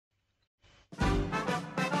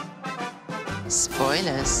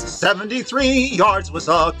Spoilers. 73 yards was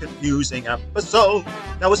a confusing episode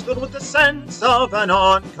that was filled with the sense of an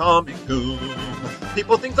oncoming doom.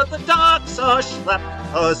 People think that the doc's a schlep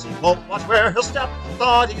because he won't watch where he'll step.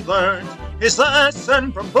 Thought he learned his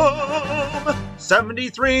lesson from Boom.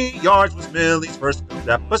 73 yards was Millie's first good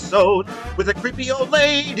episode, with a creepy old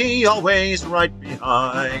lady always right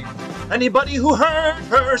behind. Anybody who heard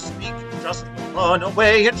her speak just run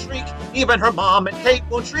away and shriek. Even her mom and Kate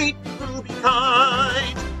won't treat Ruby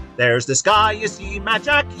kind. There's this guy, you see, Mad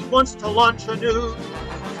Jack, he wants to launch a news.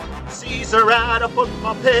 Sees her at a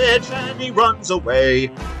football pitch and he runs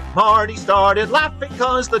away. Marty started laughing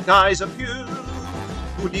cause the guy's a few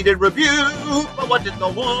who needed review. But what did the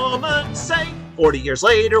woman say? 40 years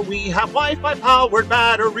later we have Wi-Fi powered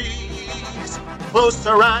batteries.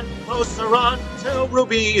 Closer and closer until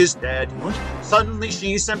Ruby is dead. Suddenly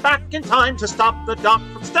she's sent back in time to stop the doc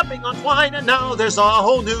from stepping on twine, and now there's a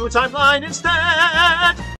whole new timeline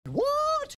instead.